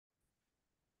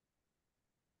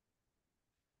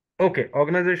Okay,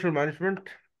 organizational management.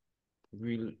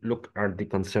 We'll look at the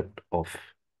concept of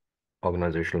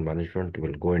organizational management.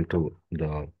 We'll go into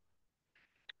the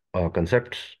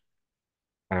concepts,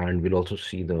 and we'll also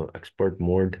see the expert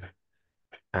mode,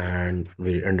 and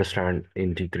we'll understand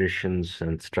integrations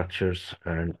and structures,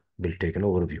 and we'll take an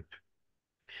overview.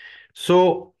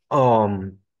 So,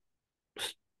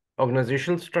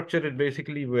 organizational structure is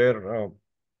basically where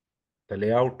the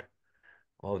layout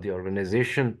of the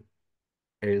organization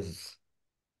is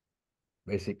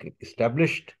basically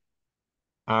established,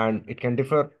 and it can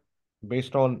differ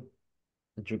based on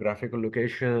geographical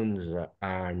locations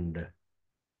and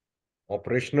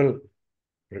operational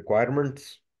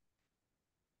requirements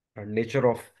and nature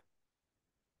of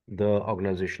the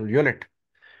organizational unit.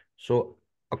 So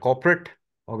a corporate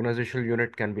organizational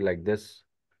unit can be like this,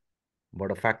 but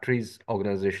a factory's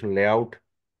organizational layout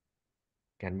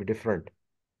can be different.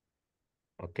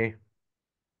 Okay.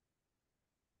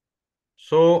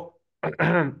 So,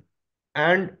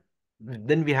 and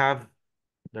then we have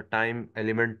the time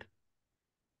element.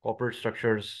 Corporate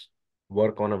structures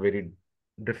work on a very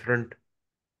different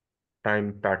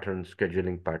time pattern,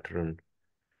 scheduling pattern,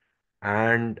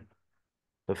 and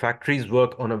the factories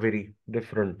work on a very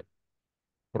different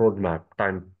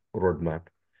time roadmap.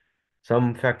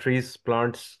 Some factories,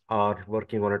 plants are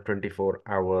working on a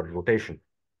 24-hour rotation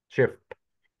shift.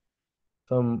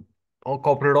 Some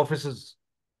corporate offices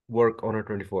work on a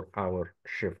 24-hour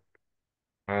shift.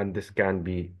 And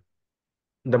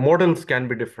the models can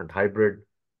be different, hybrid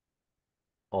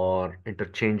or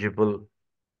interchangeable,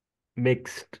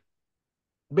 mixed.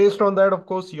 Based on that, of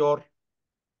course, your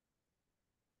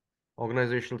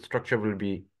organizational structure will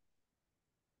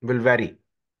vary,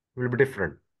 will be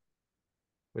different,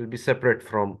 will be separate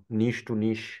from niche to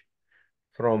niche,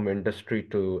 from industry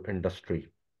to industry.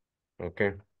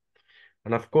 Okay.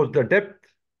 And of course, the depth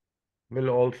will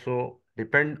also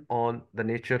depend on the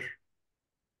nature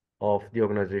of the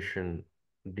organization,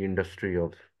 the industry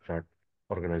of that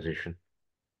organization.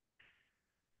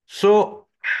 So,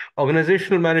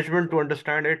 organizational management, to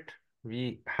understand it,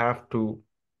 we have to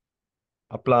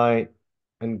apply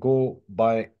and go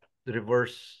by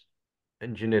reverse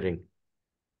engineering.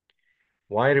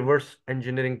 Why reverse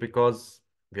engineering? Because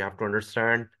we have to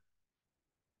understand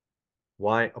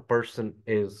why a person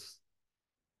is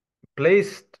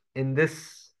placed in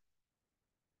this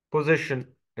position,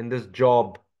 in this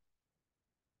job,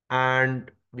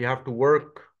 and we have to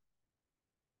work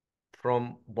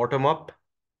from bottom up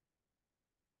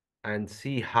and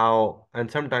see how, and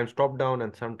sometimes top down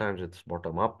and sometimes it's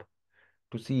bottom up,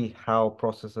 to see how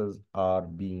processes are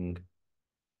being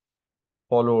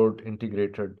followed,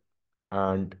 integrated,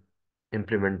 and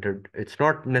implemented. It's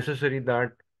not necessary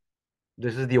that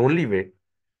this is the only way,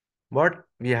 but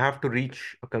we have to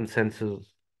reach a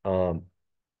consensus um,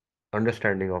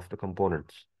 understanding of the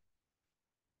components.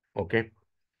 Okay.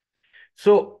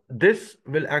 So this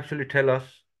will actually tell us,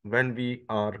 when we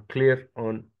are clear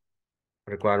on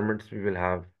requirements, we will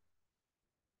have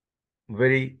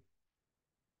very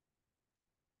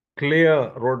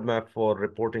clear roadmap for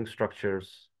reporting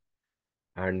structures,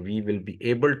 and we will be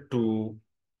able to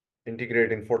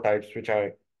integrate in four types, which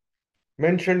I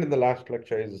mentioned in the last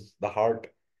lecture, is the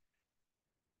heart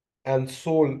and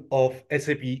soul of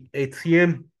SAP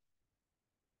HCM.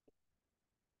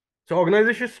 So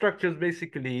organization structures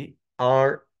basically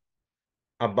are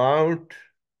about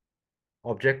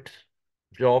objects,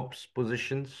 jobs,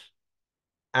 positions,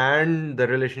 and the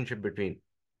relationship between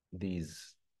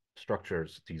these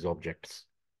structures, these objects.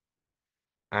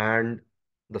 And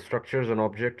the structures and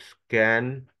objects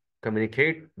can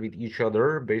communicate with each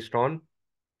other based on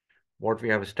what we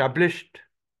have established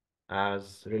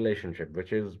as relationship,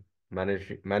 which is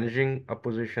managing a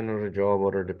position or a job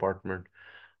or a department,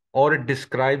 or it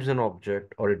describes an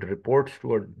object, or it reports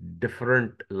to a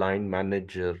different line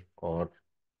manager or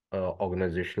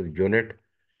organizational unit,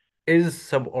 is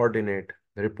subordinate.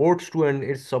 Reports to and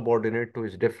is subordinate to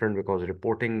is different, because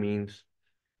reporting means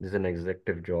this is an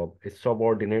executive job. It's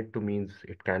subordinate to means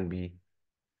it can be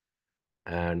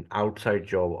an outside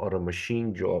job or a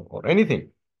machine job or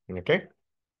anything. Okay.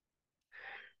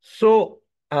 So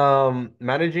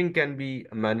managing can be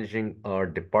managing a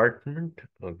department,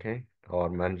 okay, or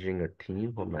managing a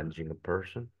team or managing a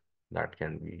person. That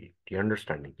can be the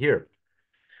understanding here.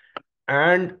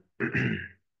 And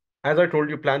as I told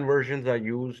you, plan versions are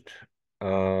used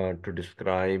to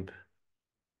describe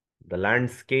the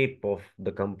landscape of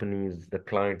the companies, the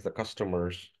clients, the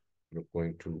customers you're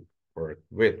going to work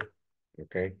with.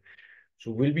 Okay.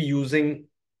 So we'll be using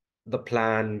the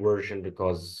plan version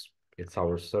because it's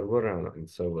our server, and in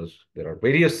servers, there are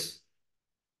various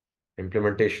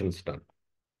implementations done.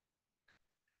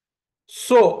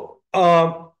 So,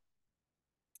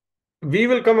 we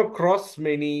will come across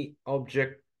many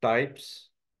object types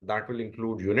that will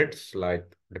include units like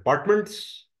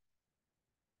departments,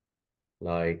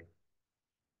 like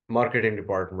marketing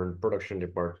department, production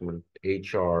department,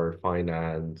 HR,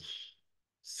 finance,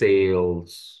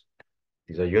 sales.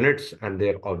 These are units and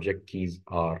their object keys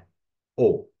are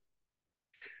O.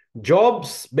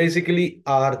 Jobs basically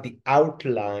are the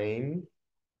outline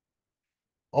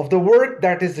of the work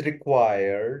that is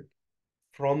required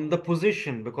from the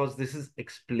position, because this is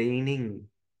explaining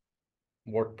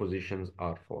what positions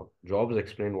are for. Jobs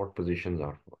explain what positions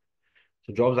are for.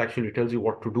 So jobs actually tells you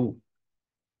what to do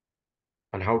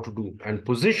and how to do. And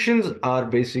positions are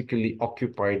basically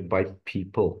occupied by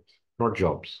people, not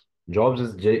jobs. Jobs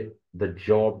is the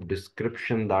job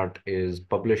description that is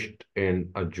published in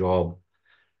a job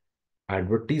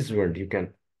advertisement.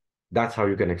 That's how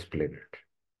you can explain it.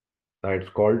 It's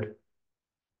called,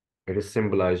 it is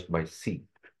symbolized by C.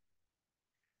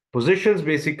 Positions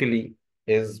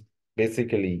is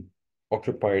basically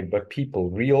occupied by people,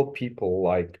 real people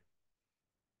like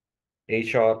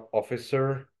HR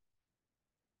officer,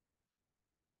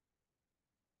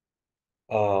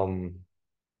 um,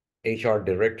 HR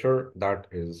director, that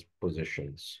is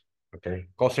positions. Okay.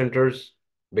 Cost centers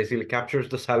basically captures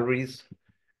the salaries,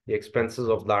 the expenses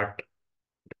of that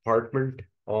department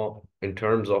in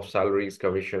terms of salaries,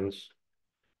 commissions,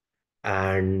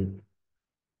 and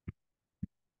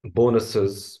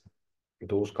bonuses.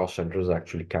 Those cost centers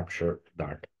actually capture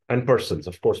that. And persons,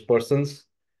 of course, persons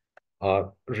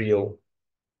are real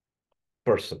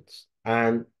persons.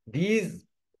 And these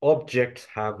objects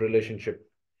have relationship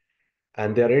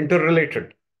and they are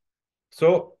interrelated.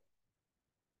 So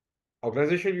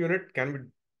organizational unit can be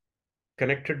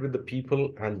connected with the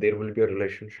people and there will be a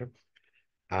relationship.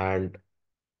 And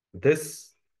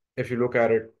this, if you look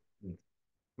at it,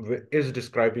 is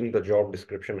describing the job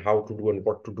description, how to do and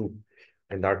what to do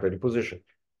in that very position.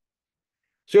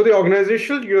 So the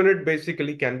organizational unit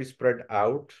basically can be spread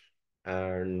out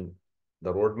and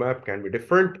the roadmap can be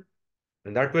different.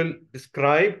 And that will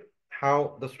describe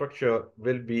how the structure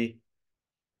will be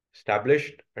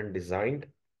established and designed.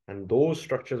 And those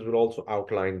structures will also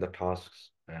outline the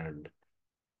tasks and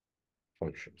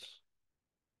functions.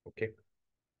 Okay.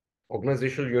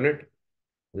 Organizational unit,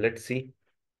 let's see.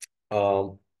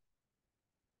 Um,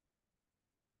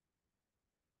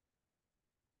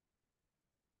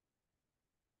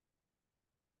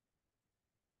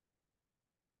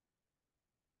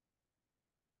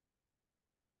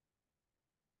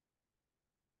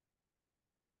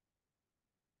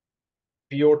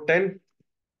 PO10,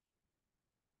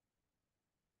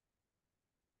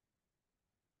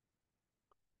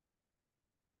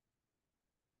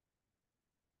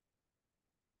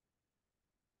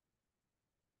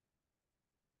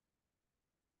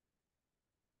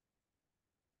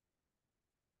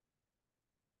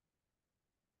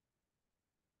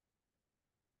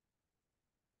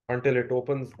 until it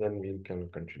opens, then we can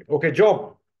continue. Okay,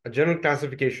 job, general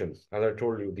classifications. As I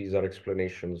told you, these are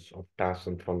explanations of tasks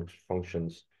and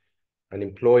functions an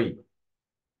employee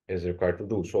is required to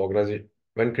do. So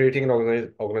when creating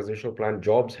an organizational plan,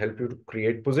 jobs help you to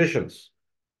create positions.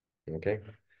 Okay.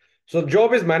 So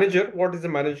job is manager. What is the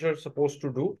manager supposed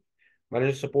to do?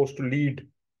 Manager is supposed to lead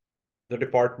the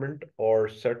department or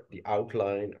set the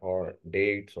outline or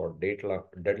dates or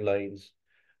deadlines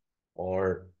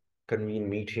or convene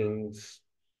meetings.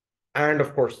 And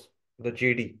of course, the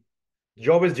JD.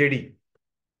 Job is JD.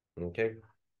 Okay.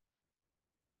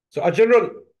 So a general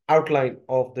outline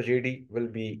of the JD will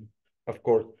be, of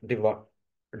course,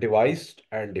 devised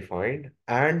and defined.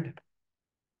 And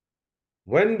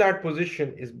when that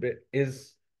position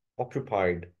is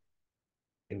occupied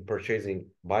in purchasing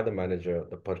by the manager,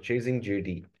 the purchasing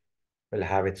JD will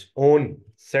have its own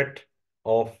set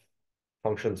of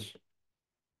functions.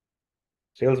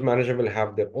 Sales manager will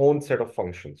have their own set of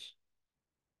functions,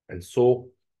 and so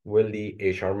will the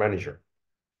HR manager.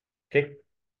 Okay.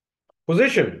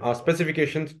 Position are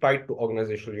specifications tied to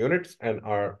organizational units and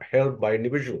are held by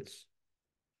individuals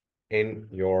in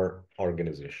your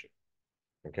organization.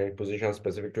 Okay. Position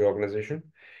specific to your organization.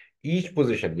 Each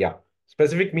position, yeah.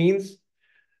 Specific means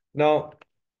now,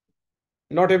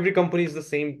 not every company is the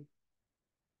same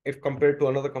if compared to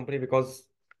another company because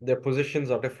their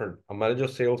positions are different. A manager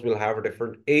sales will have a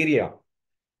different area,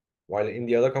 while in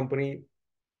the other company,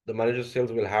 the manager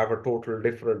sales will have a total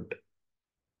different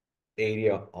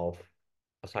area of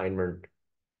assignment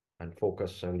and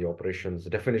focus and the operations. The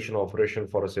definition of operation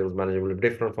for a sales manager will be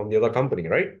different from the other company,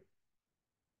 right?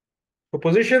 So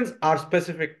positions are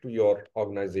specific to your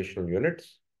organizational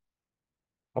units.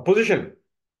 A position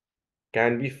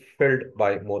can be filled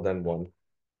by more than one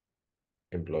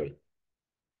employee.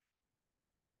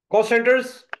 Cost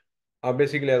centers are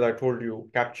basically, as I told you,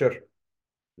 capture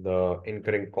the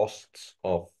incurring costs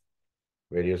of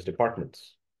various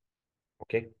departments.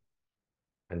 Okay.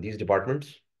 And these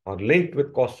departments are linked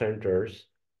with cost centers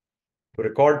to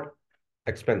record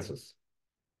expenses.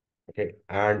 Okay.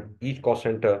 And each cost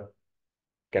center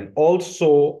can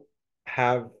also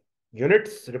have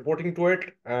units reporting to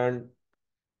it and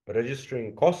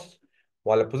registering costs,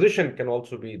 while a position can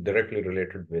also be directly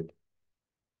related with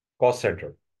cost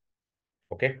center.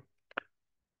 Okay.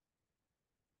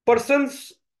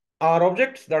 Persons are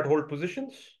objects that hold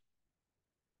positions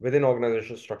within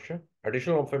organizational structure.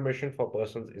 Additional information for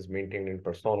persons is maintained in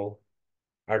personal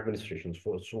administration.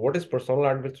 So what is personal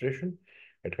administration?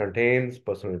 It contains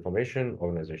personal information,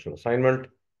 organizational assignment,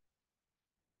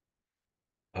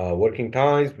 working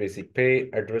times, basic pay,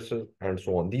 addresses, and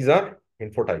so on. These are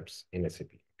info types in SAP.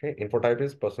 Okay, info type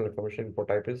is personal information, info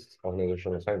type is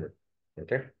organizational assignment.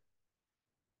 Okay.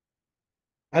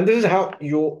 And this is how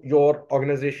your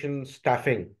organization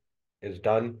staffing is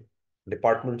done.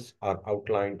 Departments are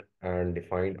outlined and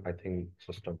defined. I think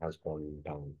system has gone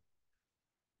down.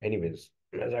 Anyways,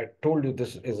 as I told you,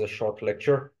 this is a short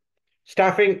lecture.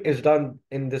 Staffing is done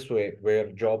in this way,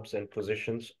 where jobs and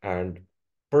positions and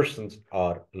persons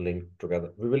are linked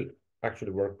together. We will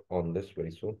actually work on this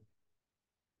very soon.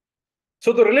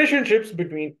 So the relationships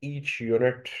between each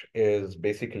unit is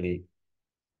basically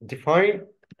defined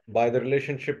by the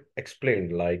relationship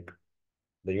explained, like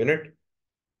the unit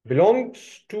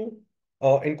belongs to,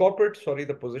 incorporates, sorry,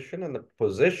 the position, and the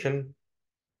position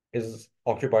is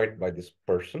occupied by this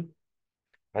person.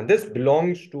 And this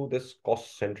belongs to this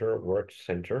cost center, work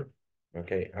center.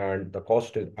 Okay. And the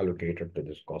cost is allocated to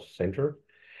this cost center.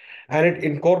 And it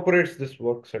incorporates this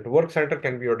work center. Work center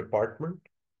can be your department,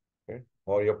 okay,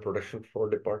 or your production floor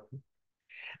department.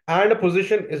 And a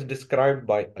position is described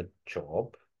by a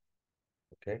job.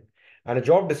 Okay. And a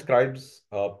job describes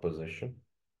a position.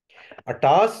 A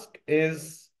task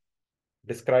is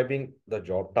describing the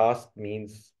job. Task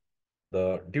means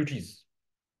the duties,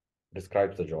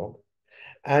 describes the job.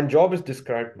 And job is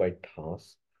described by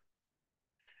task.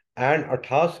 And a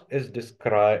task is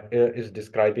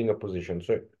describing a position.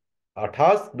 So a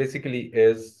task basically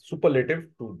is superlative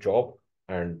to job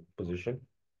and position,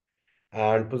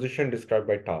 and position described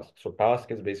by task. So task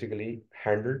is basically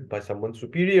handled by someone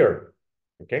superior.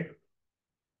 Okay.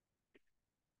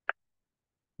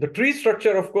 The tree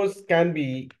structure, of course, can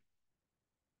be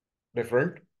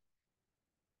different.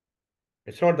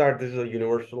 It's not that this is a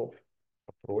universal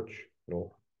approach.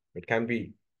 No, it can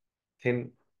be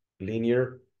thin,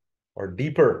 linear, or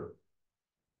deeper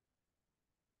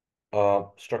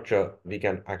structure we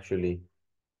can actually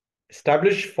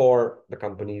establish for the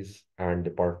companies and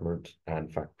departments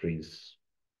and factories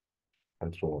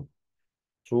and so on.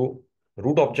 So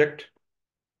root object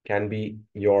can be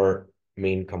your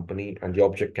main company, and the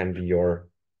object can be your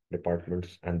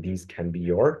departments, and these can be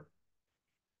your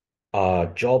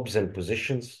jobs and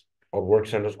positions or work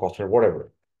centers, cost center,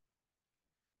 whatever.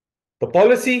 The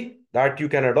policy that you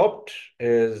can adopt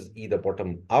is either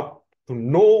bottom up to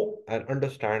know and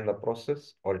understand the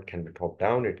process, or it can be top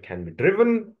down. It can be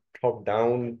driven top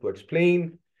down to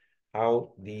explain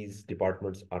how these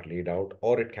departments are laid out,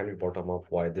 or it can be bottom up,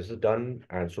 why this is done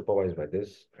and supervised by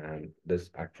this, and this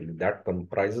actually that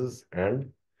comprises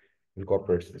and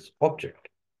incorporates this object.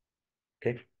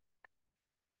 Okay.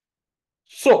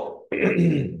 So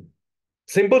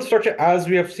simple structure, as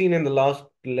we have seen in the last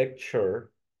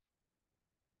lecture,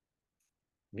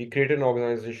 we create an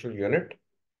organizational unit.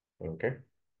 Okay.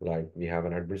 Like we have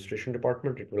an administration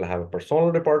department, it will have a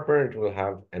personnel department, it will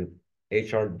have an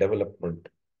HR development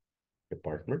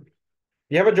department.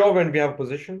 We have a job and we have a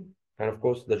position. And of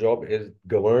course, the job is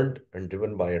governed and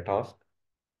driven by a task.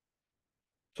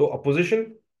 So a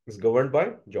position is governed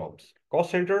by jobs.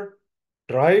 Cost center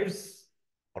drives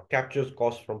or captures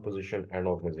cost from position and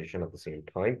organization at the same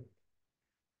time.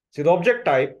 See, the object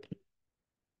type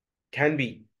can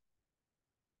be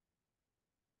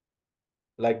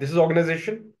like this is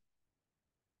organization.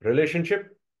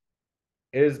 Relationship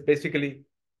is basically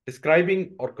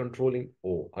describing or controlling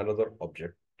another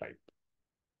object type.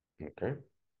 Okay.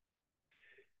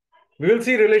 We will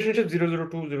see relationship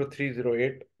 002, 03,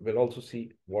 08. We'll also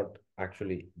see what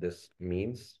actually this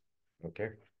means, okay,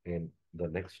 in the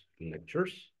next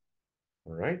lectures.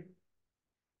 All right.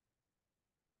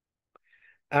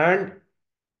 And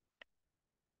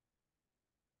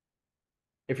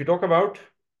if you talk about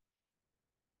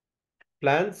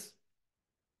plans,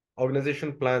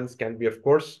 organization plans can be, of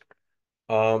course,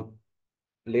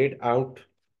 laid out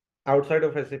outside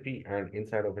of SAP and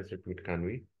inside of SAP, it can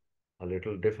be a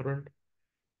little different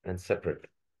and separate.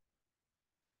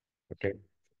 Okay.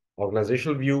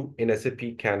 Organizational view in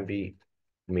SAP can be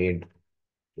made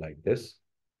like this.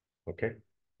 Okay.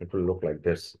 It will look like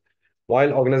this.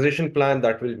 While organization plan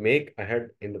that will make ahead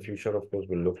in the future, of course,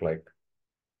 will look like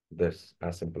this,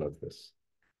 as simple as this.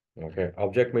 Okay.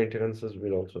 Object maintenances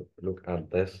will also look at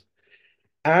this.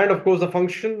 And of course, the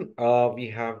function, we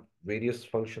have various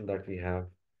function that we have.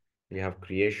 We have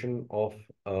creation of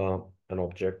an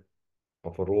object,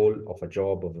 of a role, of a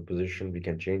job, of a position. We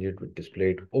can change it with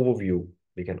displayed overview.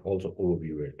 We can also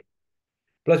overview it.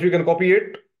 Plus, we can copy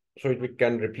it, so we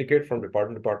can replicate from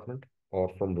department to department or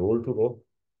from role to role.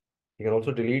 We can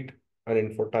also delete an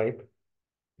info type.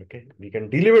 Okay, we can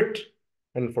delimit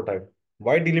an info type.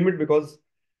 Why delimit? Because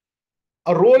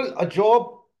a role, a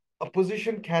job, a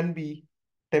position can be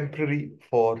temporary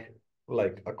for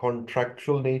like a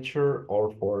contractual nature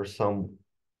or for some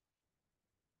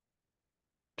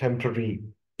temporary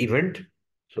event.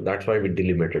 So that's why we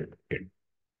delimited it.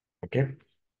 Okay.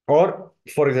 Or,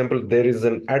 for example, there is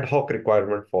an ad hoc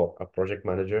requirement for a project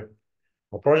manager.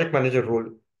 A project manager role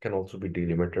can also be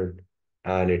delimited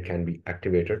and it can be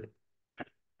activated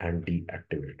and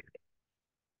deactivated.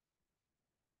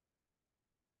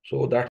 So that's